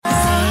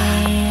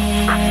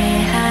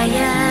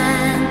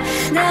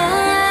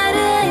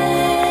나를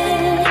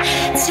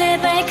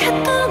제발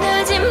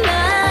카톡을 좀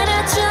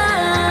말아줘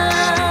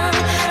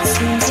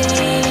순진했던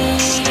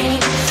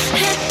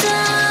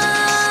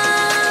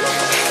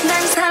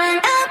난 사랑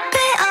앞에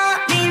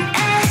어린 애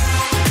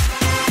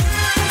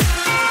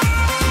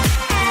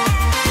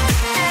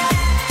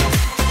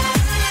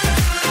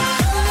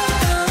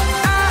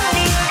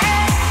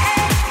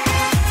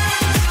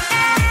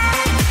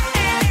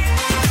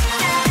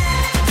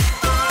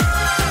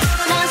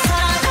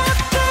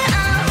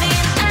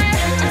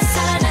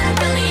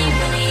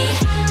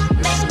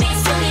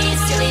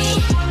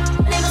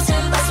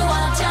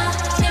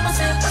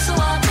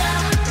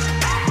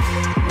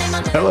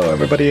Hello,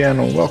 everybody,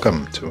 and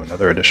welcome to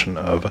another edition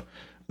of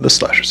the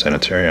Slasher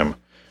Sanitarium.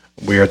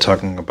 We are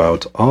talking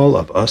about All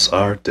of Us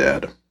Are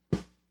Dead.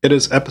 It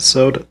is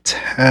episode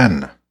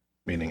 10,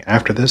 meaning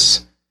after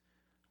this,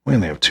 we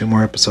only have 2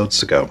 more episodes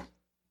to go.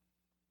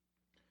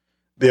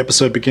 The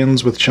episode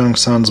begins with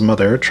Chung-san's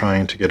mother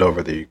trying to get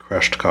over the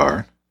crashed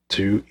car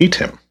to eat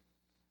him,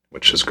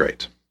 which is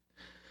great.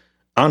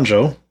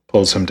 Anjo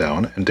pulls him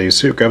down, and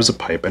Dae-soo grabs a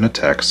pipe and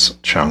attacks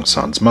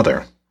Chung-san's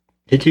mother.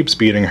 He keeps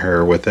beating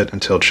her with it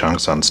until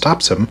Chung-san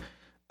stops him,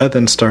 and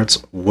then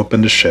starts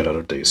whooping the shit out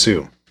of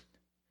Dae-soo.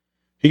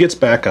 He gets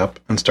back up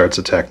and starts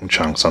attacking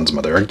Chung-san's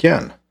mother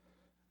again.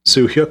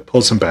 Soo-hyuk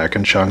pulls him back,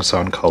 and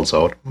Chung-san calls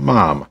out,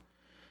 "Mom,"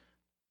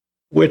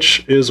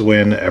 which is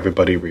when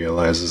everybody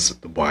realizes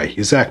why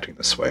he's acting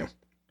this way.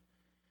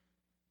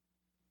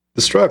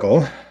 The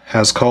struggle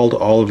has called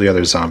all of the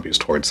other zombies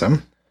towards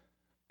them,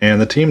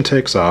 and the team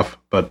takes off,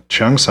 but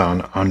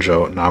Chung-san,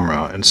 Anjo,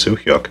 Namra, and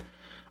Soo-hyuk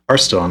are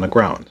still on the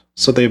ground,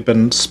 so they've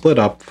been split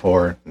up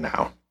for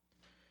now.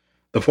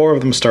 The 4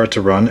 of them start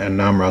to run, and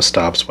Namra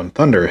stops when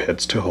thunder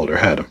hits to hold her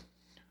head.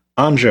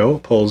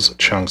 Anjo pulls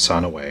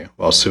Chung-san away,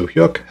 while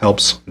Soo-hyuk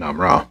helps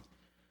Namra.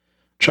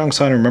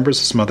 Chung-san remembers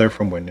his mother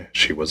from when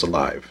she was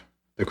alive.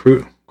 The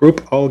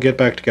group all get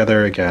back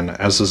together again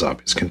as the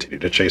zombies continue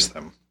to chase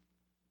them.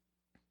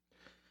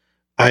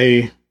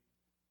 I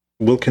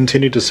will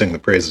continue to sing the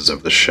praises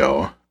of the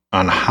show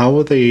on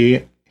how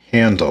they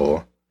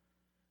handle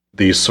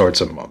these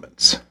sorts of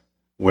moments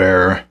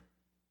where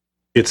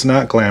it's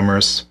not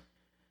glamorous,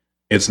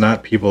 it's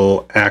not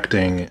people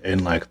acting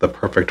in like the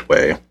perfect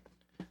way.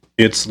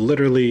 It's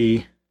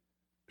literally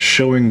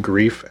showing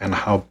grief and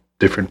how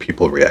different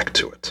people react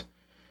to it.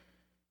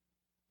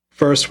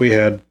 First, we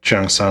had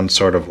Chung-san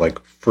sort of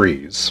like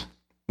freeze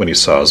when he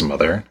saw his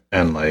mother,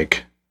 and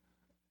like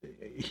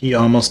he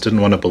almost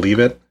didn't want to believe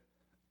it.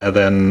 And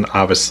then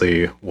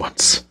obviously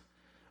once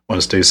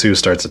Dae-soo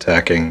starts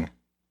attacking,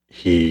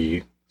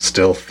 he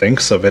still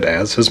thinks of it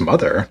as his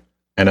mother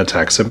and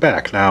attacks him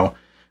back. Now,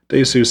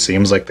 Dae-soo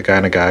seems like the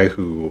kind of guy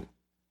who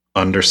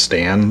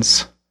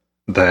understands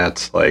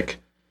that, like,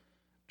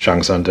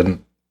 Chung-san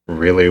didn't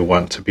really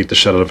want to beat the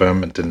shit out of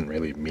him and didn't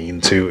really mean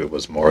to. It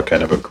was more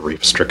kind of a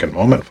grief-stricken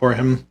moment for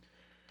him.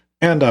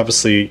 And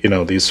obviously, you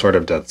know, these sort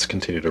of deaths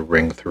continue to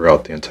ring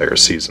throughout the entire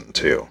season,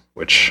 too,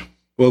 which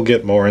we'll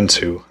get more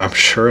into, I'm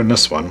sure, in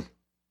this one.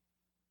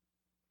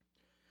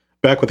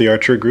 Back with the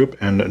archery group,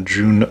 and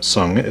Jun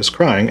Sung is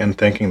crying and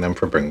thanking them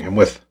for bringing him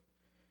with.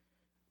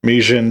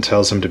 Mi-jin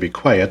tells him to be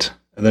quiet,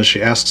 and then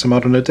she asks him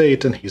out on a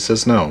date, and he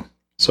says no,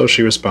 so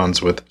she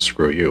responds with,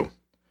 "Screw you."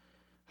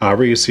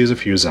 Hari sees a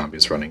few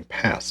zombies running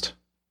past.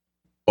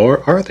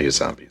 Or are they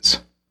zombies?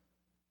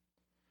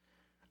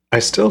 I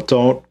still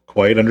don't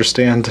quite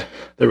understand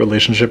the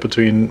relationship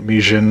between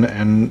Mi-jin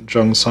and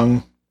Jung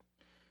Sung,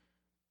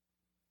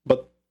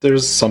 but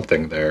there's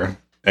something there,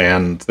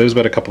 and there's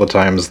been a couple of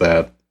times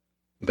that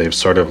they've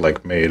sort of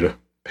like made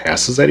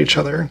passes at each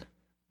other,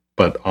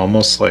 but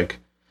almost like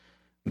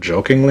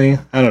jokingly.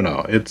 I don't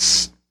know.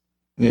 It's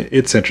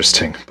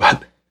interesting,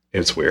 but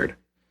it's weird.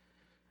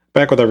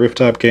 Back with our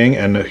rooftop gang,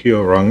 and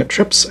Hyo-rung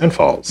trips and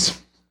falls.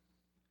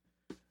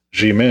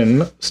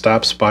 Ji-min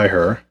stops by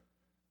her,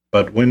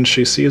 but when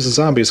she sees the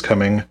zombies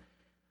coming,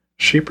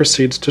 she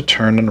proceeds to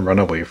turn and run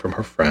away from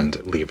her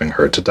friend, leaving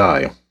her to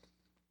die.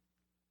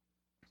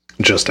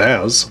 Just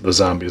as the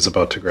zombie is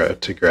about to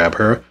grab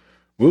her,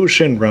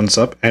 Woo-shin runs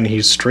up, and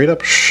he straight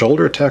up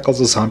shoulder tackles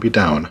the zombie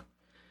down.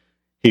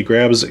 He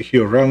grabs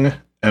Hyo-rung,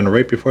 and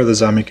right before the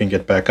zombie can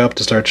get back up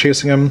to start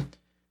chasing him,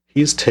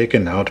 he's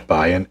taken out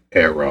by an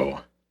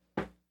arrow.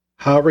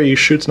 Hari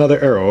shoots another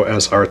arrow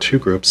as our 2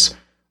 groups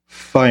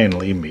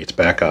finally meet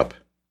back up,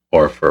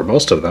 or for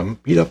most of them,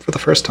 meet up for the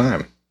first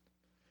time.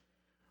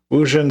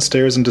 Woo-shin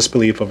stares in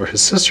disbelief over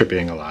his sister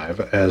being alive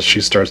as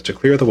she starts to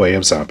clear the way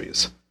of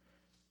zombies.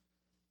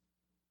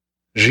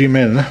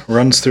 Ji-min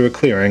runs through a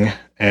clearing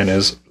and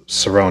is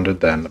surrounded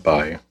then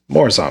by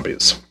more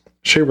zombies.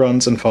 She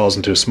runs and falls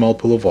into a small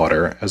pool of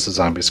water as the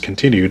zombies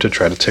continue to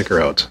try to take her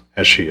out,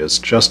 as she is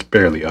just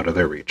barely out of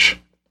their reach.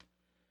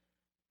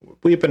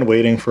 We've been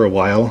waiting for a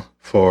while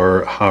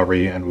for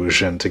Hari and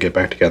Woo-shin to get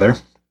back together.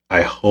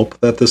 I hope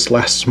that this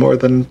lasts more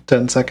than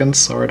 10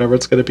 seconds or whatever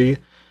it's going to be,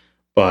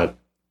 but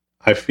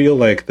I feel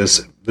like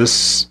this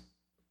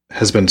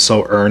has been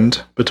so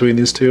earned between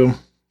these two,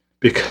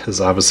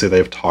 because obviously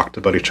they've talked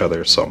about each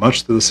other so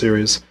much through the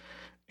series,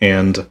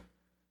 and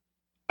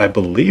I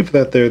believe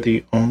that they're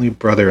the only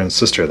brother and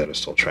sister that are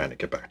still trying to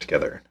get back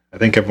together. I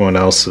think everyone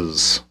else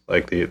is,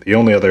 like, the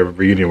only other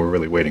reunion we're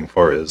really waiting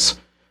for is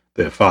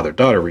the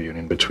father-daughter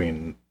reunion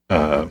between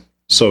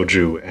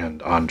Soju and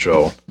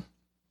Anjo.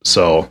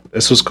 So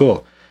this was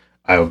cool.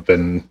 I've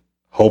been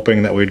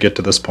hoping that we'd get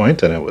to this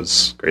point, and it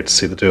was great to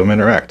see the two of them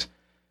interact.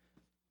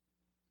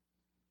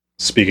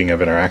 Speaking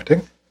of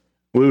interacting,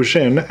 Wu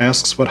Jin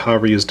asks what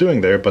Haori is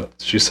doing there, but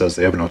she says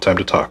they have no time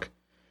to talk.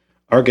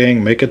 Our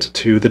gang make it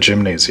to the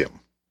gymnasium.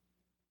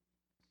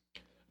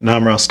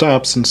 Namra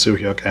stops and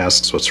Soo-hyuk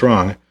asks what's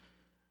wrong,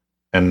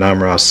 and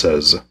Namra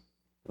says,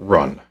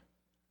 run.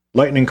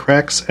 Lightning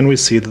cracks and we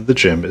see that the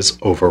gym is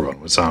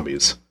overrun with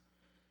zombies.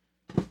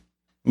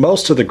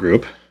 Most of the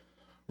group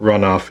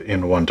run off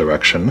in one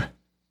direction,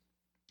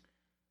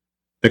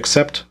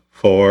 except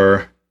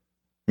for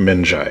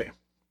Min-jae,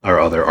 our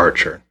other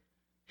archer.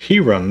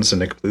 He runs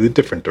in a completely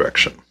different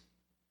direction.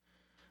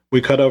 We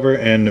cut over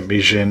and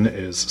Mi-jin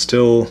is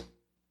still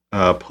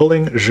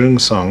pulling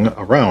Jung-sung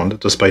around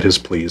despite his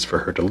pleas for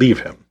her to leave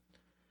him.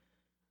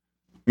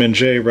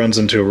 Min-jae runs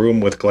into a room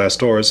with glass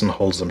doors and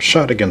holds them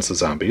shut against the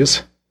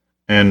zombies,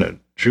 and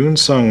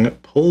Jun-sung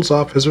pulls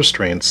off his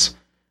restraints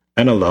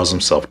and allows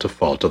himself to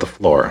fall to the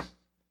floor.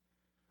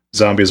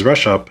 Zombies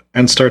rush up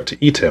and start to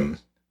eat him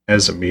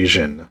as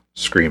Mi-jin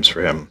screams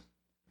for him.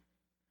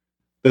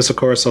 This, of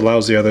course,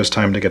 allows the others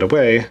time to get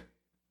away,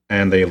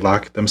 and they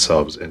lock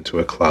themselves into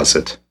a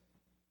closet.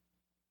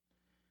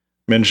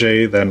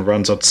 Min-jae then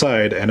runs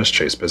outside and is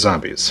chased by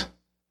zombies.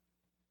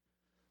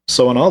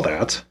 So in all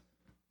that,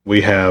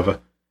 we have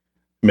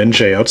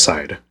Min-jae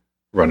outside,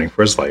 running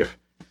for his life,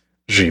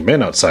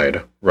 Ji-min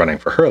outside, running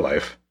for her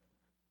life,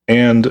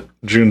 and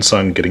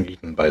Jun-sung getting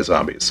eaten by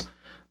zombies.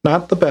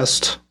 Not the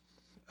best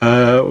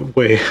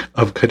way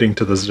of getting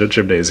to the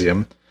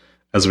gymnasium,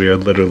 as we are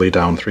literally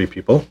down 3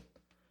 people.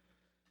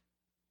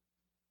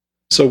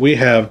 So we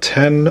have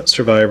 10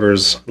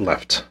 survivors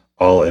left,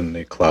 all in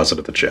the closet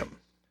of the gym.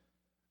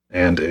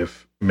 And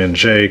if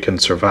Min-jae can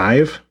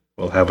survive,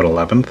 we'll have an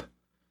 11th.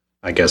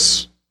 I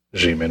guess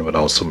Ji-min would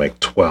also make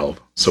 12.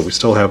 So we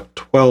still have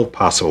 12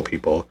 possible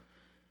people,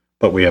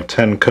 but we have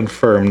 10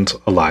 confirmed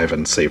alive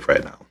and safe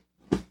right now.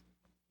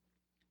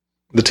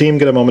 The team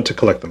get a moment to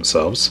collect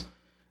themselves,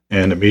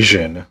 and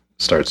Mi-jin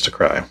starts to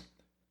cry.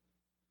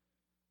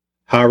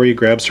 Haori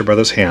grabs her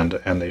brother's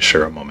hand, and they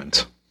share a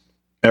moment.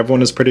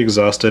 Everyone is pretty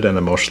exhausted and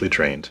emotionally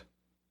drained.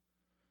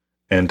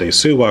 And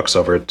Dae-soo walks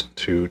over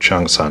to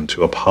Chang-sun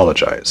to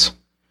apologize.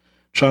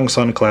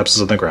 Chang-sun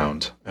collapses on the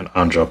ground, and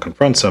Anjo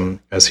confronts him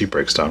as he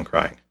breaks down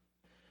crying.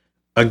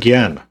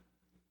 Again,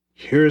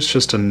 here's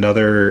just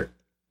another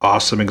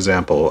awesome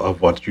example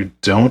of what you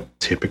don't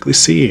typically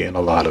see in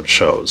a lot of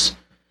shows.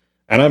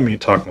 And I'm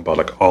talking about,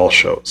 like, all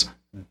shows.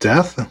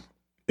 Death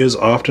is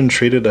often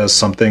treated as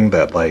something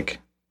that, like,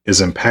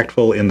 is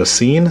impactful in the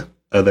scene,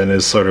 and then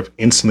is sort of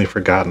instantly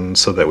forgotten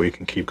so that we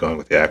can keep going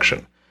with the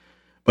action.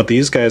 But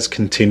these guys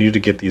continue to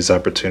get these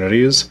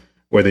opportunities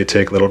where they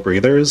take little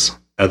breathers,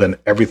 and then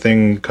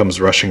everything comes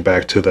rushing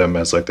back to them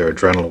as, like, their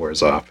adrenaline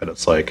wears off, and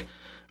it's like,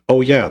 oh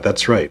yeah,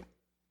 that's right.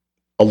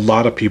 A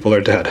lot of people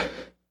are dead.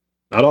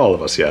 Not all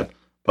of us yet,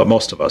 but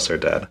most of us are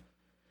dead.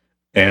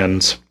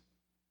 And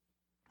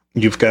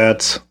you've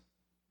got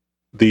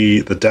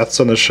the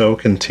deaths on the show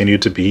continue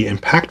to be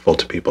impactful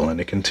to people, and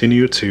they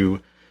continue to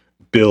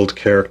build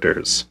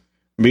characters.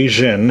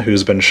 Mi-jin,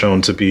 who's been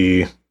shown to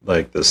be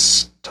like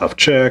this tough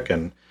chick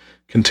and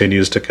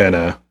continues to kind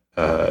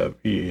of,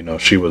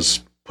 she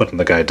was putting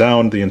the guy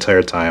down the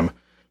entire time,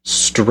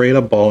 straight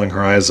up bawling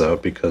her eyes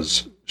out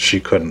because she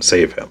couldn't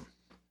save him.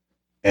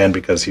 And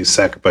because he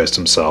sacrificed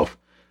himself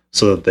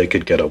so that they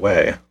could get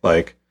away.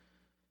 Like,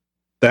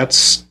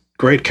 that's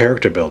great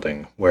character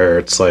building, where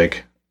it's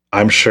like,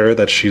 I'm sure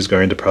that she's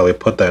going to probably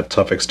put that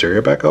tough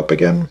exterior back up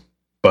again,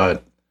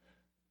 but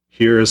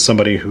here is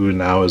somebody who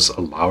now is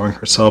allowing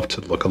herself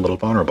to look a little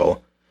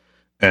vulnerable.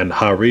 And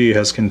Haori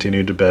has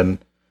continued to been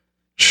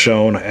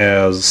shown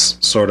as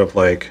sort of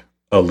like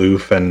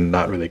aloof and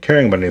not really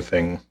caring about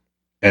anything.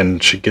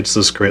 And she gets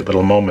this great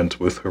little moment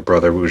with her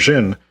brother Wu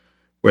Jin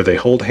where they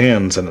hold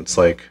hands and it's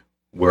like,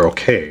 we're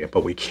okay,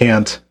 but we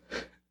can't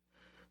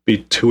be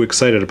too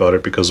excited about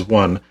it because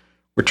 1,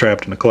 we're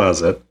trapped in a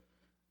closet,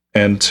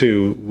 and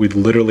 2, we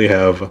literally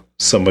have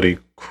somebody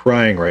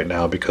crying right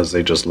now because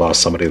they just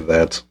lost somebody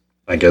that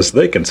I guess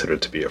they consider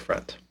to be a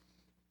friend.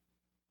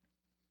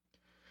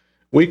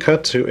 We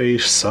cut to a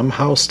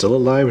somehow still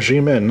alive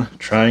Ji-min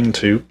trying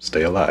to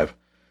stay alive.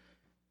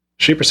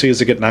 She proceeds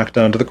to get knocked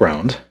down to the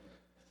ground,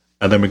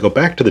 and then we go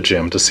back to the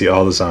gym to see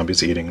all the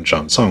zombies eating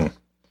Jun-sung.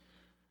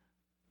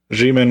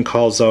 Ji-min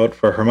calls out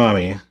for her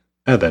mommy,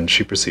 and then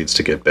she proceeds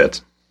to get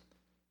bit.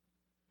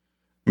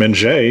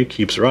 Min-jae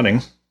keeps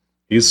running.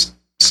 He's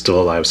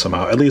still alive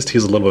somehow. At least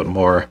he's a little bit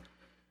more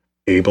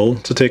able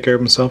to take care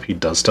of himself. He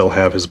does still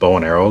have his bow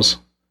and arrows.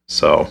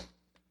 So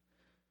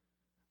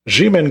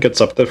Ji-min gets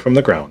up there from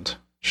the ground.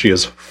 She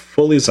is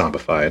fully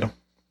zombified.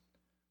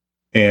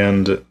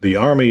 And the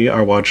army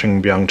are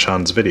watching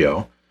Byung-chan's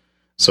video.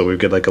 So we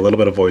get like a little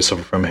bit of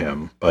voiceover from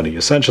him. But he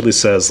essentially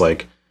says,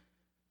 like,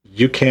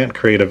 you can't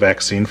create a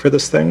vaccine for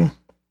this thing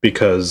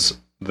because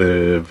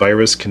the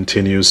virus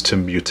continues to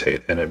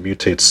mutate, and it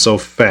mutates so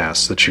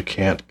fast that you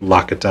can't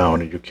lock it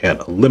down and you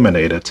can't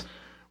eliminate it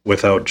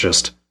without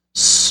just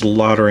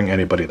slaughtering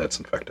anybody that's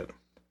infected.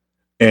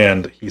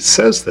 And he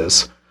says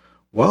this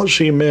while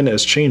Ji-min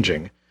is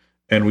changing,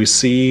 and we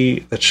see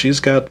that she's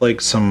got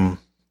like some,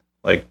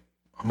 like,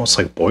 almost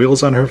like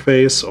boils on her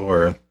face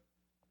or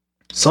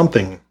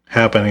something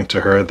happening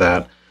to her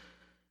that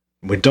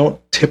we don't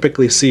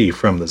typically see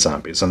from the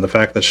zombies. And the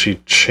fact that she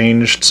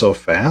changed so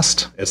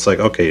fast, it's like,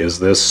 okay, is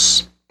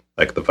this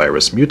like the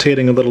virus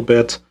mutating a little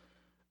bit?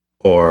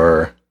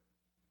 Or,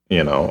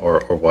 you know,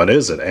 or what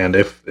is it? And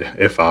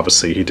if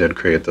obviously he did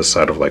create this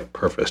sort of like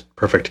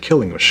perfect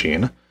killing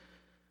machine,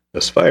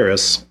 this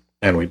virus,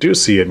 and we do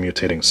see it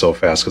mutating so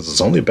fast because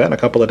it's only been a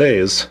couple of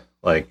days,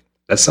 like,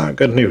 that's not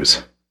good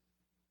news.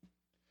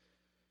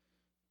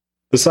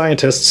 The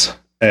scientists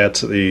at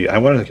the, I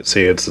want to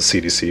say it's the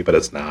CDC, but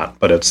it's not,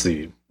 but it's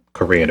the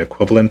Korean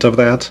equivalent of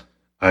that.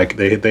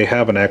 They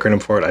have an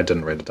acronym for it. I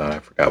didn't write it down. I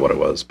forgot what it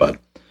was, but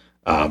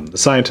the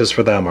scientists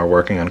for them are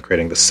working on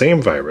creating the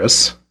same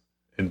virus,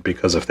 and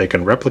because if they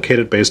can replicate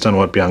it based on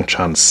what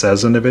Byung-chan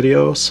says in the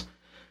videos,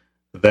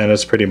 then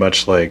it's pretty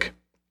much like,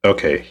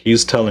 okay,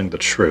 he's telling the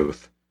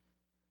truth,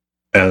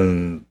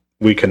 and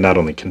we can not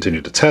only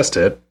continue to test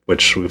it,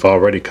 which we've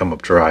already come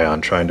up dry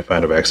on trying to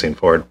find a vaccine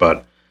for it,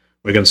 but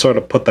we can sort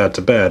of put that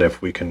to bed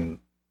if we can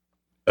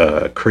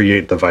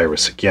create the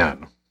virus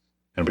again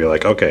and be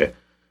like, okay,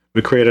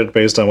 we created it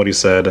based on what he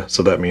said,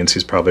 so that means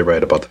he's probably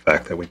right about the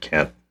fact that we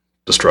can't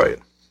destroy it.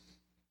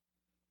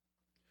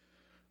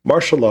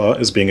 Martial law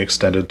is being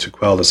extended to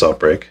quell this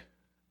outbreak,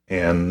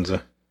 and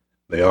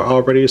they are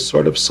already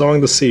sort of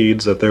sowing the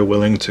seeds that they're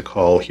willing to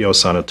call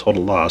Hyosan a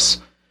total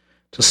loss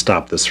to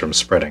stop this from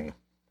spreading.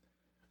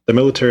 The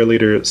military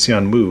leader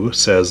Seon Moo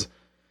says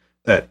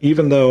that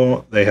even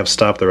though they have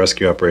stopped the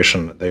rescue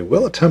operation, they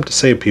will attempt to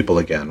save people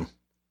again.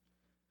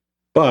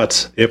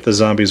 But if the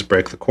zombies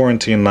break the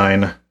quarantine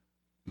line,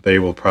 they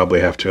will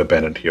probably have to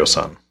abandon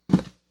Hyosan.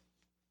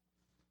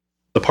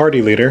 The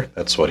party leader,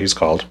 that's what he's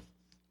called,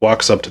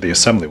 walks up to the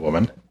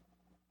assemblywoman,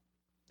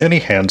 and he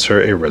hands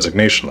her a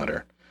resignation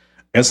letter.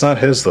 It's not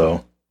his,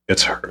 though.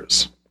 It's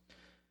hers.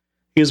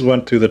 He's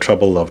went through the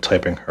trouble of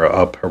typing her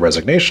up her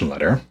resignation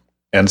letter,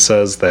 and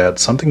says that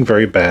something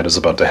very bad is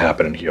about to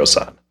happen in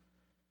Hyosan.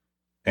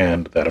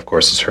 And that, of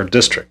course, is her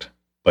district.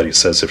 But he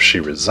says if she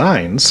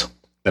resigns,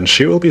 then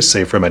she will be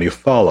safe from any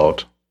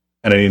fallout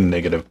and any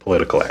negative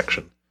political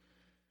action.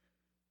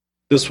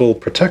 This will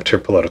protect her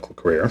political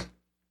career,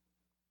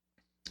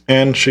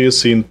 and she is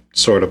seen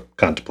sort of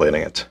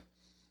contemplating it.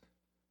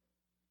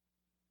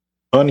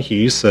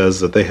 Un-hee says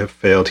that they have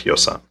failed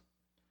Hyosan.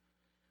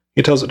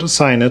 He tells her to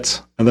sign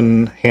it, and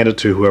then hand it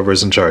to whoever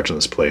is in charge in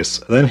this place,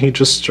 and then he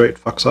just straight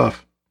fucks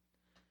off.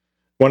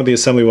 One of the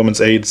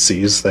assemblywoman's aides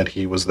sees that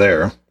he was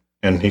there,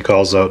 and he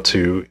calls out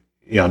to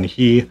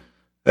Yeon-hee,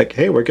 like,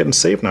 hey, we're getting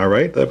saved now,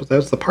 right?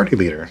 That's the party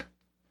leader.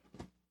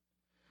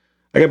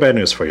 I got bad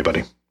news for you,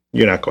 buddy.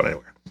 You're not going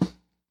anywhere.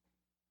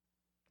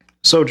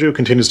 Soju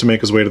continues to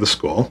make his way to the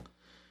school,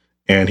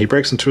 and he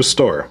breaks into a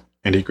store,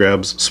 and he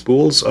grabs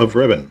spools of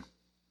ribbon.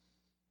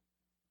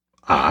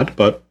 Odd,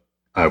 but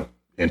I'm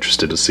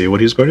interested to see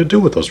what he's going to do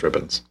with those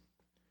ribbons.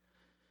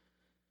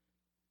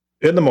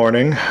 In the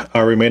morning,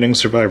 our remaining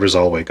survivors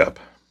all wake up.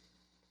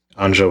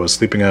 Anjo is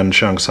sleeping on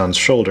Cheong-san's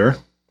shoulder,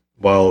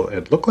 while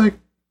it looked like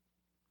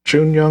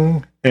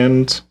Jun-young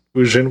and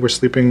Woo-jin were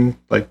sleeping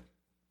like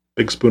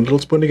big spoon, little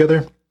spoon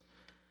together.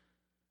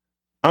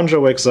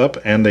 Anjo wakes up,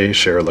 and they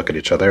share a look at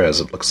each other,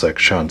 as it looks like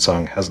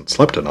Cheong-san hasn't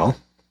slept at all.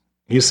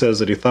 He says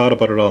that he thought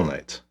about it all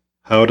night.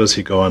 How does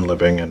he go on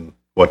living, and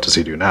what does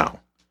he do now?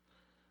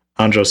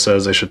 Anjo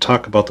says they should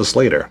talk about this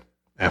later,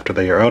 after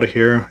they are out of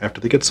here, after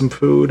they get some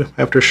food,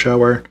 after a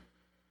shower.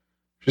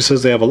 She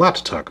says they have a lot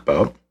to talk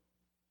about,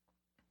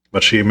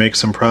 but she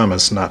makes him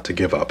promise not to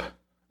give up,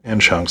 and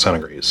Cheong-san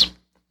agrees.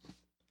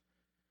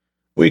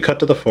 We cut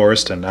to the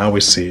forest, and now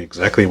we see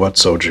exactly what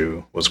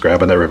Soju was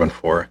grabbing that ribbon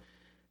for.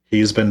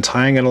 He's been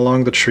tying it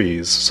along the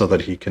trees so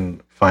that he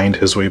can find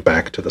his way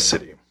back to the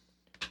city.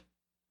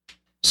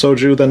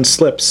 Soju then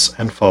slips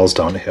and falls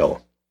down a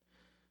hill.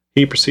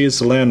 He proceeds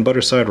to land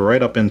Butterside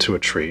right up into a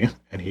tree,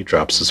 and he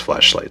drops his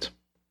flashlight.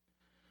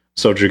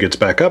 Soju gets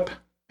back up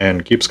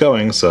and keeps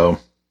going, so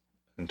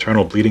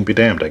internal bleeding be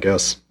damned, I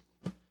guess.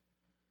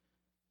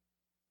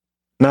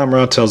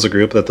 Namra tells the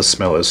group that the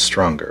smell is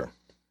stronger.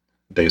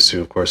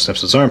 Dae-soo, of course,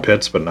 sniffs his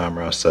armpits, but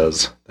Namra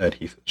says that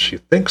she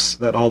thinks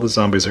that all the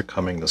zombies are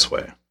coming this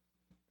way.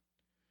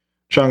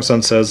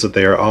 Cheong-san says that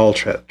they are all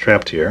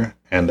trapped here,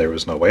 and there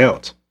is no way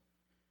out.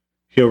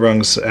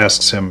 Hyo-rung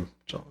asks him,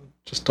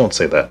 just don't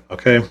say that,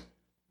 okay?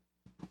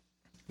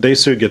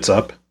 Dae-soo gets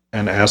up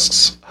and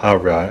asks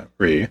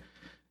Ha-ri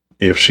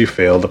if she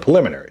failed the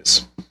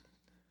preliminaries.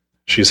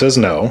 She says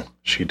no,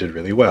 she did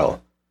really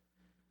well.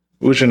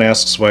 Woo-jin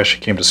asks why she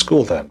came to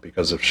school then,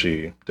 because if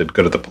she did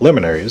good at the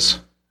preliminaries,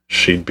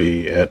 she'd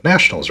be at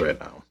nationals right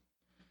now.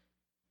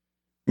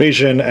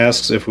 Mi-jin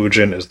asks if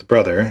Woo-jin is the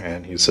brother,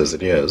 and he says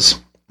that he is.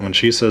 when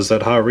she says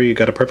that Hari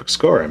got a perfect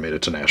score and made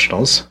it to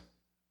nationals,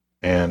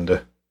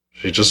 and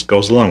she just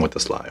goes along with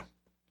this lie.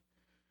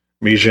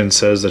 Mijin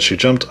says that she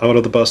jumped out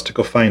of the bus to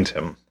go find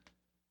him.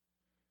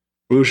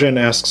 Woojin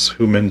asks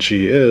who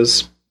Minji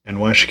is and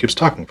why she keeps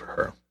talking for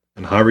her,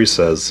 and Hari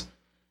says,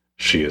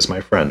 "She is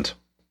my friend."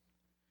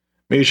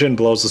 Mijin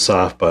blows this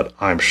off, but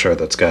I'm sure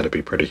that's got to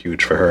be pretty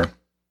huge for her.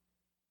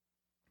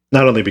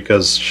 Not only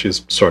because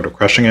she's sort of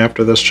crushing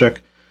after this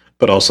chick,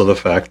 but also the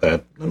fact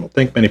that I don't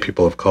think many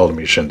people have called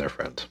Mijin their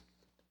friend.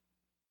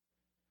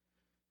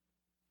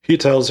 He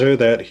tells her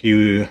that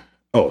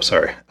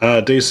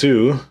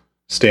Dae-soo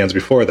stands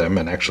before them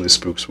and actually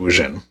spooks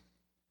Woojin.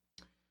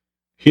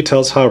 He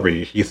tells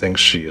Hari he thinks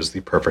she is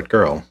the perfect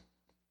girl.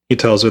 He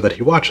tells her that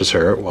he watches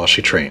her while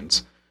she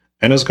trains,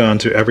 and has gone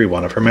to every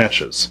one of her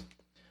matches.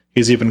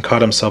 He's even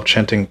caught himself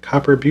chanting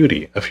Copper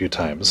Beauty a few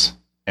times,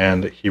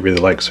 and he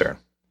really likes her.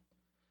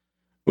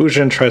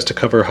 Woojin tries to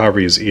cover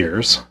Hari's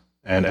ears,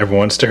 and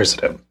everyone stares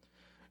at him.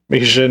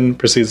 Mijin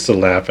proceeds to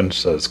laugh and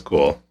says,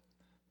 "Cool."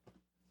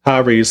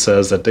 Hari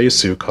says that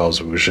Dae-soo calls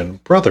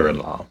Woojin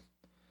brother-in-law,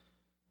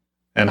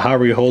 and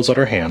Hari holds out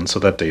her hand so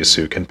that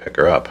Dae-soo can pick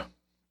her up.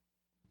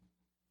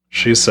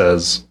 She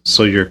says,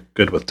 "So you're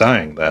good with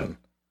dying, then?"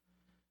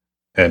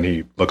 And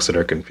he looks at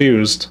her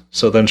confused,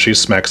 so then she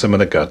smacks him in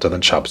the gut and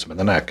then chops him in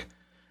the neck.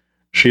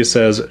 She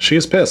says she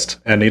is pissed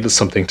and needed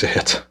something to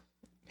hit.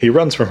 He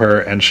runs from her,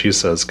 and she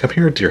says, "Come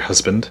here, dear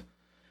husband."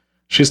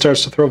 She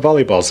starts to throw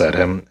volleyballs at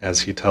him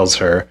as he tells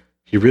her,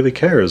 "He really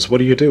cares,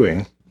 what are you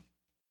doing?"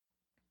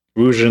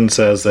 Woojin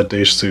says that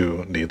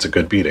Dae-soo needs a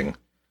good beating.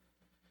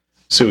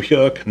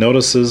 Soo-hyuk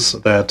notices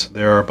that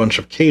there are a bunch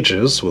of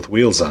cages with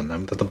wheels on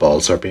them that the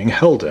balls are being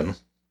held in,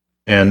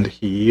 and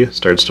he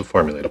starts to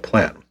formulate a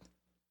plan.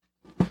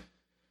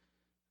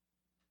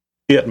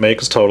 It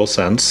makes total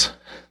sense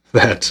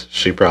that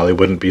she probably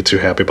wouldn't be too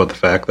happy about the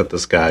fact that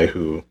this guy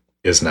who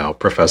is now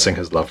professing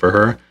his love for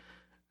her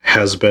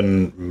has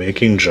been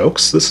making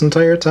jokes this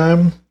entire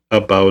time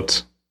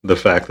about the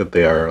fact that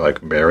they are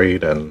like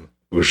married and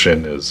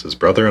Woojin is his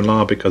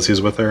brother-in-law because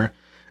he's with her.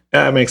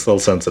 Yeah, it makes a little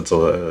sense. It's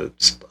a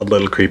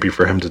little creepy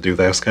for him to do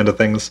those kind of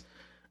things.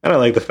 And I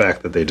like the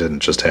fact that they didn't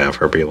just have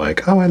her be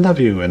like, "Oh, I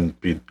love you," and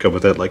be go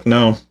with it. Like,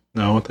 no,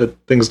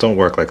 things don't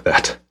work like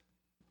that.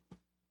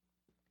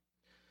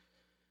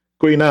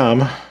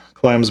 Guinam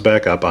climbs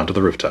back up onto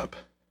the rooftop.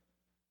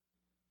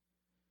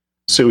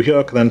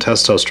 Soo-hyuk then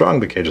tests how strong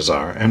the cages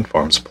are and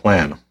forms a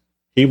plan.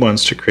 He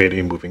wants to create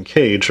a moving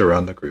cage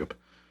around the group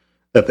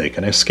that they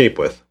can escape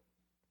with.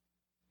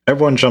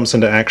 Everyone jumps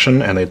into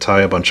action and they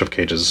tie a bunch of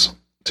cages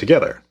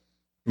together.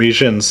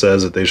 Mijin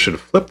says that they should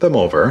flip them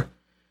over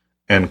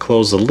and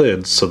close the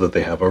lids so that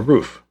they have a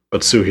roof,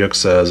 but Soo-hyuk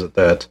says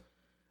that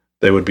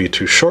they would be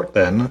too short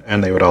then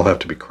and they would all have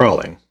to be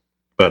crawling.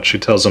 But she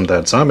tells him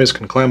that zombies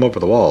can climb over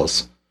the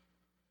walls.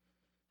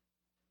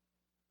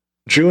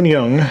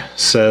 Jun-young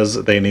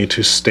says they need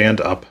to stand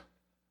up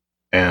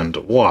and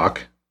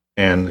walk,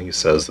 and he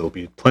says they'll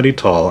be plenty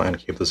tall and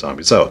keep the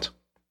zombies out.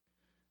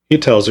 He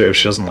tells her if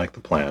she doesn't like the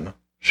plan,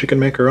 she can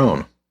make her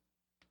own.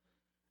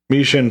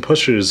 Mijin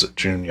pushes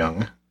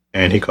Jun-young,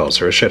 and he calls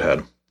her a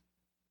shithead.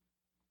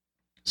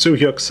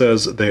 Soo-hyuk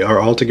says they are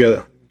all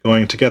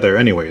going together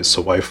anyways,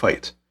 so why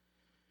fight?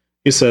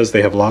 He says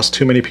they have lost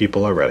too many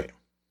people already.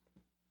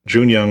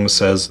 Jun-young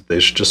says they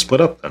should just split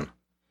up then.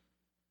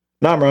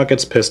 Namra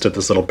gets pissed at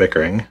this little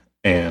bickering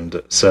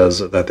and says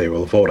that they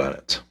will vote on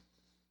it.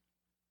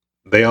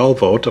 They all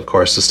vote, of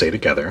course, to stay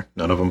together.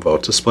 None of them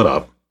vote to split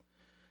up.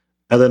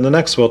 And then the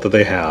next vote that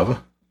they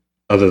have,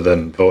 other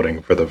than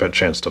voting for the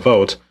chance to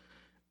vote,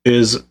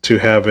 is to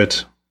have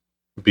it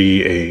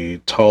be a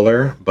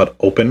taller but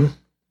open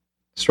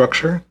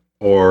structure,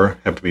 or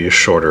have to be a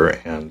shorter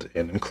and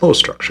an enclosed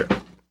structure.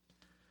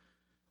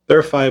 There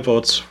are 5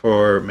 votes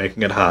for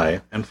making it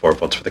high and 4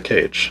 votes for the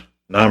cage.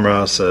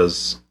 Namra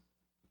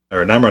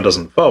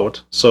doesn't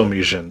vote, so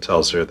Mijin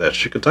tells her that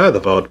she could tie the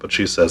vote, but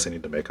she says they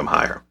need to make him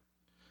higher.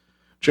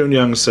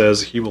 Jun-young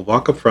says he will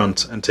walk up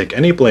front and take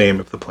any blame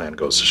if the plan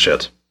goes to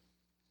shit.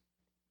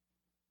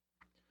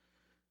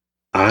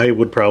 I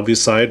would probably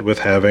side with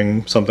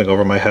having something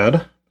over my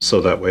head,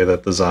 so that way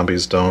that the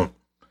zombies don't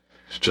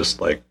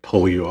just,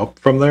 pull you up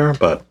from there,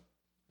 but,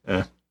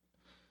 The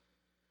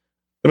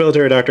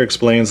military doctor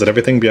explains that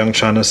everything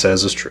Byung-chana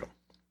says is true.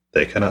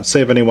 They cannot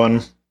save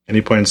anyone, and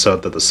he points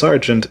out that the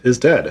sergeant is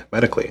dead,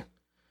 medically.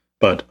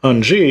 But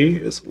Eun-ji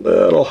is a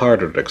little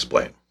harder to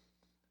explain.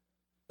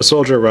 A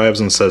soldier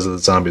arrives and says that the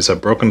zombies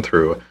have broken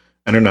through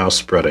and are now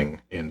spreading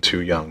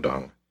into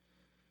Yangdong.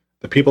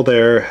 The people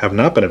there have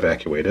not been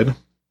evacuated,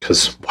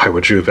 because why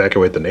would you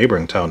evacuate the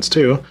neighboring towns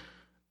too?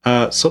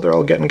 So they're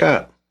all getting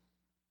got.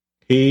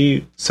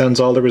 He sends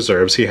all the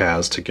reserves he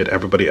has to get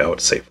everybody out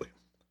safely.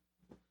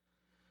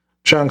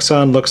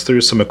 Chang-san looks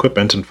through some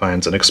equipment and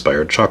finds an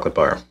expired chocolate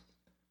bar.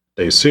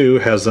 Dae-soo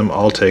has them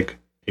all take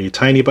a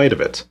tiny bite of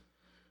it.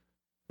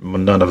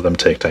 None of them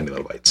take tiny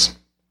little bites.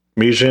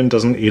 Mijin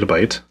doesn't eat a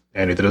bite,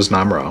 and neither does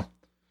Namra.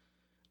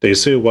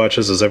 Dae-soo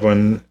watches as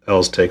everyone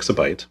else takes a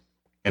bite,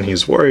 and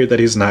he's worried that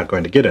he's not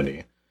going to get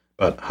any,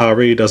 But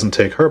Hari doesn't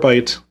take her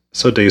bite,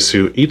 so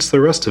Daesu eats the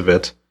rest of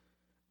it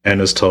and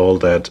is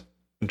told that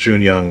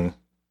Junyoung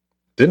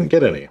didn't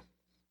get any.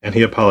 And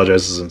he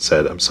apologizes and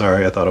said, "I'm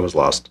sorry, I thought I was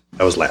lost.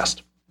 I was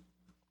last."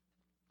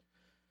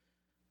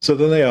 So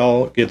then they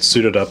all get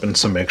suited up in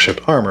some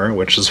makeshift armor,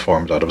 which is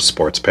formed out of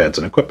sports pads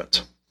and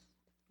equipment.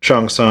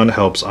 Changsan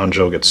helps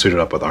Anjo get suited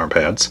up with arm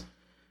pads,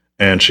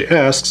 and she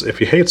asks if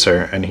he hates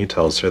her, and he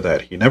tells her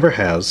that he never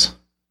has,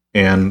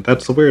 and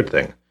that's the weird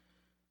thing.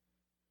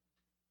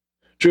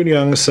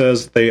 Junyoung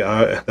says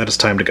that it's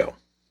time to go.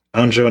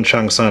 Anjo and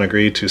Changsan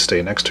agree to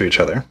stay next to each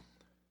other,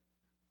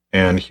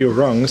 and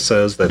Hyo-rung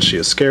says that she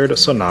is scared,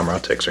 so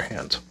Namra takes her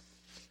hand.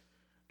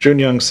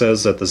 Junyoung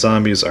says that the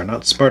zombies are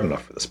not smart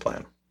enough for this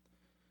plan.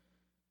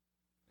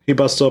 He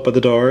busts open the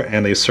door,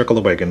 and they circle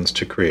the wagons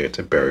to create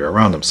a barrier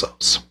around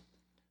themselves.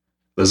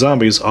 The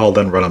zombies all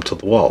then run up to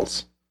the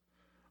walls.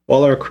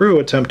 While our crew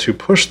attempt to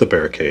push the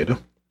barricade,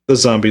 the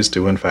zombies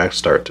do in fact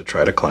start to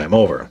try to climb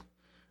over,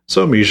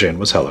 so Mi-jin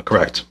was hella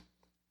correct.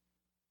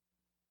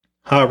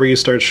 Hari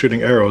starts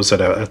shooting arrows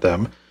at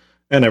them,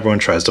 and everyone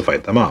tries to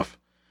fight them off.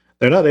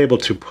 They're not able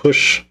to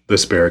push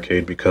this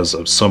barricade because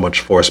of so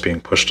much force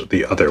being pushed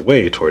the other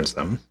way towards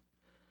them.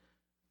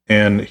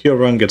 And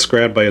Hyo-rung gets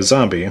grabbed by a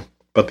zombie,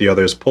 but the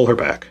others pull her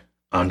back.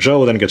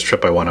 Anjo then gets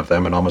tripped by one of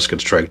them and almost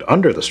gets dragged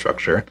under the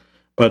structure,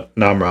 but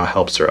Namra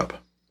helps her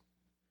up.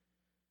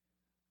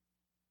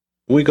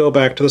 We go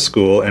back to the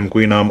school, and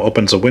Guinam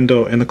opens a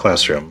window in the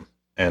classroom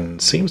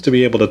and seems to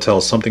be able to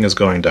tell something is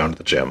going down at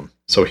the gym,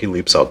 so he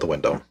leaps out the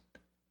window.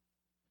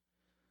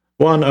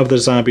 One of the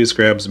zombies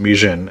grabs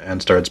Mi-jin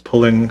and starts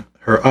pulling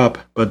her up,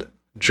 but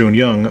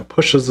Junyoung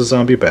pushes the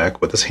zombie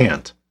back with his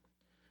hand.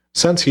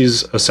 Since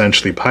he's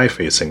essentially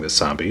pie-facing this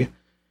zombie,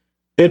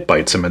 it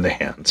bites him in the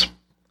hand.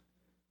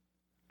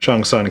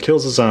 Changsan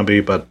kills the zombie,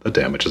 but the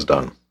damage is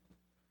done.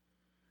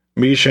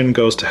 Mi-jin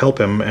goes to help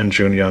him, and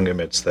Junyoung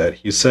admits that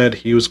he said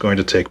he was going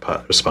to take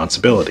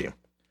responsibility.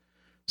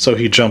 So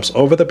he jumps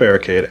over the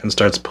barricade and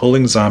starts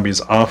pulling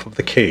zombies off of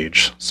the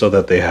cage so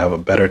that they have a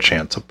better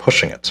chance of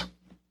pushing it.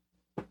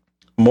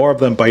 More of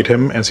them bite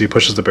him as he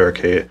pushes the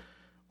barricade,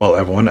 while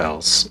everyone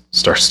else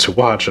starts to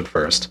watch at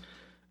first,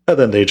 and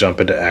then they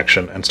jump into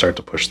action and start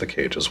to push the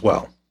cage as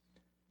well.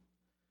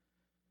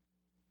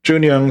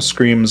 Junyoung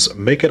screams,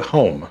 "Make it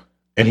home,"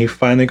 and he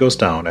finally goes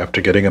down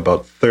after getting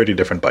about 30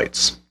 different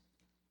bites.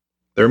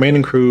 The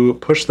remaining crew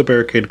push the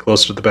barricade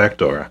closer to the back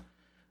door,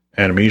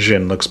 and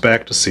Mi-jin looks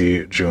back to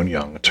see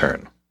Junyoung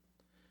turn.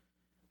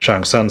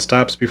 Changsan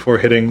stops before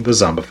hitting the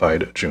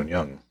zombified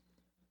Junyoung.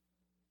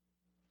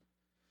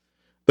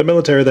 The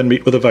military then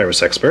meet with a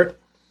virus expert.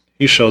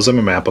 He shows them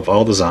a map of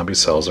all the zombie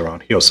cells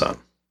around Hyosan.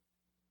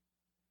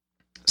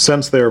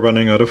 Since they are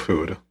running out of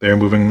food, they are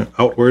moving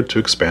outward to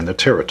expand their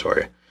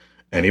territory,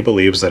 and he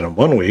believes that in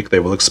 1 week they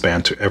will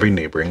expand to every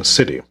neighboring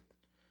city.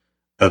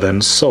 And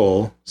then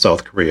Seoul,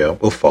 South Korea,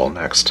 will fall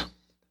next.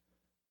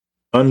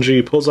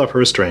 Eunji pulls up her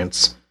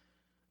restraints,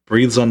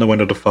 breathes on the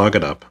window to fog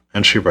it up,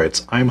 and she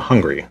writes, "I'm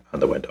hungry," on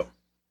the window.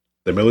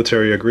 The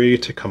military agree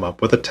to come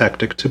up with a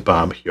tactic to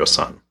bomb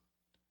Hyosan.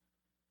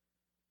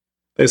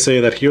 They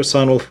say that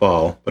Hyosan will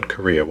fall, but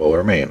Korea will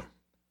remain.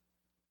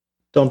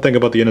 Don't think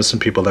about the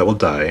innocent people that will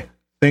die.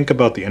 Think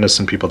about the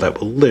innocent people that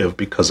will live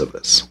because of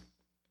this.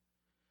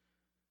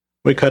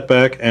 We cut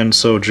back, and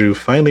Soju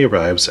finally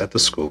arrives at the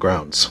school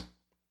grounds.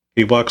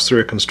 He walks through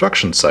a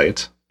construction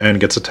site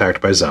and gets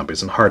attacked by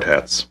zombies and hard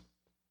hats.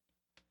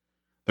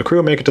 The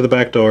crew make it to the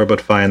back door, but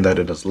find that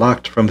it is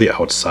locked from the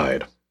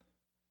outside.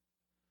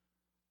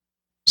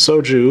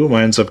 Soju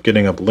winds up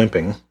getting up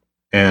limping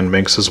and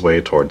makes his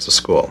way towards the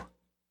school.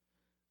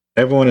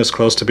 Everyone is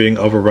close to being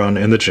overrun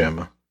in the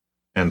gym,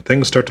 and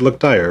things start to look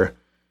dire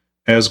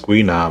as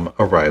Guinam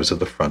arrives at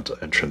the front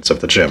entrance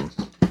of the gym.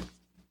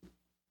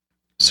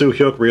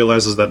 Soo-hyuk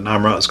realizes that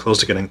Namra is close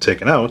to getting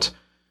taken out,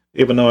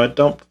 even though I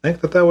don't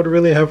think that would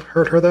really have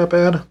hurt her that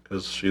bad,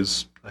 because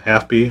she's a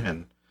half-B,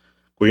 and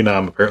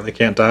Guinam apparently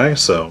can't die,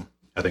 so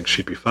I think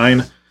she'd be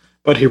fine,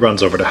 but he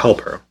runs over to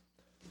help her.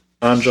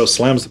 Anjo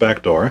slams the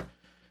back door,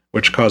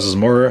 which causes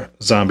more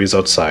zombies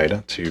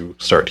outside to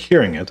start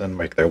hearing it and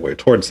make their way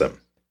towards them.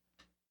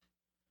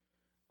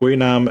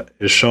 Guinam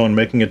is shown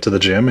making it to the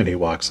gym, and he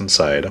walks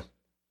inside.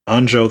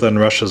 Anjo then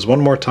rushes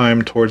one more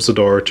time towards the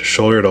door to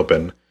shoulder it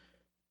open,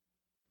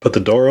 but the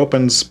door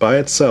opens by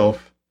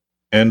itself,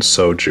 and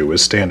Soju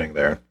is standing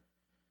there.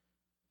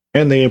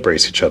 And they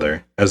embrace each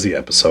other as the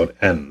episode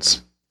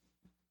ends.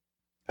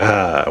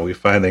 We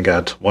finally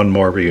got one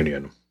more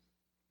reunion.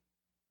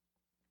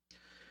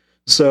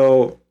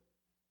 So,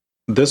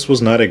 this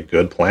was not a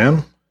good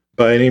plan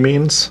by any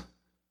means,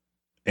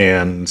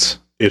 and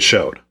it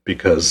showed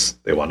because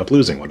they wound up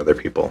losing one of their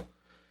people.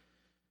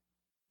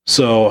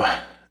 So,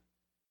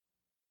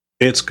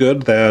 it's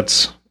good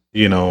that,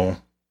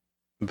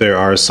 there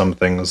are some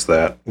things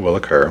that will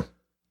occur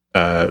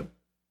that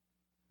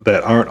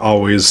aren't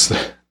always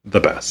the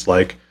best.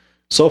 Like,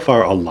 so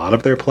far, a lot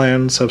of their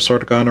plans have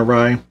sort of gone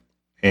awry,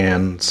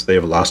 and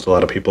they've lost a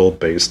lot of people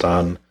based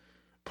on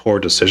poor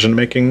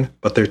decision-making,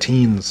 but they're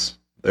teens.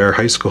 They're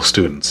high school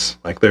students.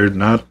 Like, they're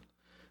not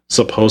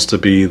supposed to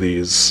be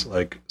these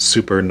like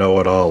super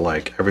know-it-all,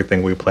 like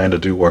everything we plan to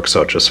do works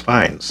out just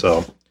fine.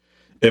 So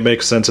it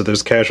makes sense that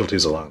there's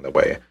casualties along the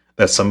way,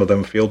 that some of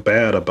them feel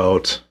bad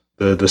about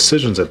the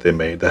decisions that they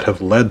made that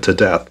have led to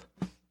death.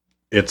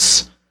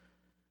 It's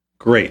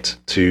great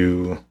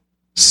to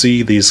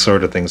see these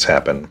sort of things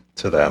happen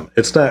to them.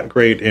 It's not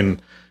great in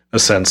a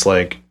sense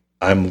like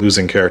I'm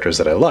losing characters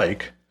that I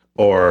like,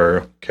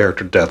 or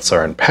character deaths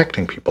are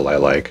impacting people I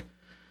like,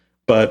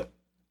 but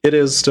it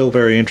is still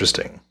very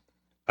interesting.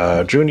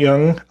 Jun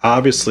Young,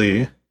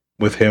 obviously,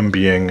 with him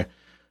being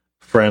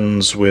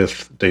friends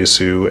with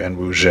Daesu and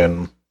Woo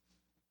Jin,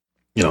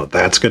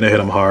 that's going to hit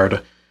him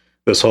hard.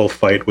 This whole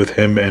fight with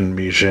him and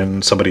Mi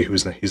Jin, somebody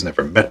he's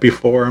never met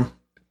before,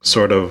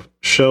 sort of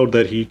showed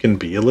that he can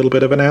be a little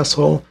bit of an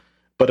asshole,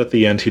 but at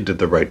the end he did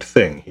the right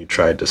thing. He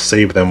tried to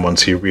save them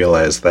once he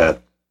realized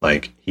that,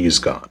 he's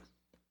gone.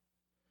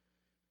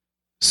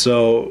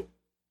 So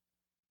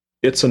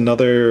it's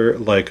another,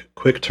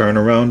 quick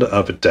turnaround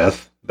of a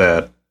death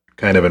that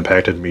kind of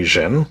impacted Mi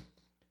Jin.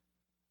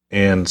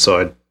 And so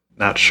I'm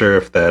not sure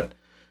if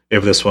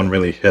this one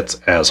really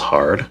hits as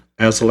hard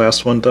as the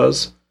last one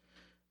does,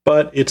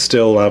 but it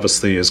still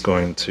obviously is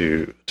going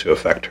to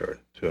affect her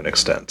to an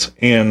extent.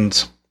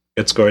 And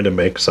it's going to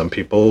make some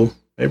people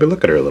maybe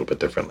look at her a little bit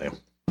differently.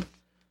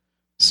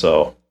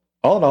 So,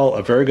 all in all,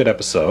 a very good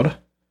episode.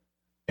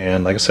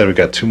 And like I said, we've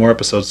got 2 more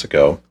episodes to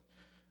go.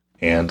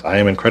 And I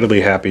am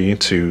incredibly happy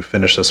to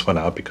finish this one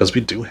out because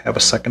we do have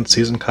a second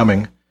season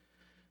coming.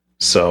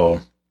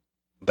 So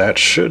that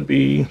should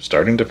be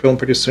starting to film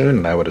pretty soon,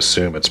 and I would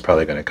assume it's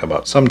probably going to come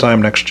out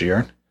sometime next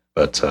year.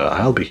 But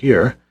I'll be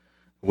here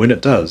when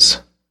it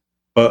does.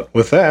 But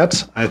with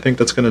that, I think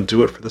that's going to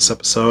do it for this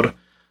episode.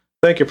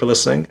 Thank you for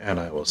listening, and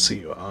I will see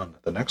you on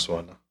the next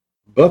one.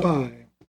 Bye-bye.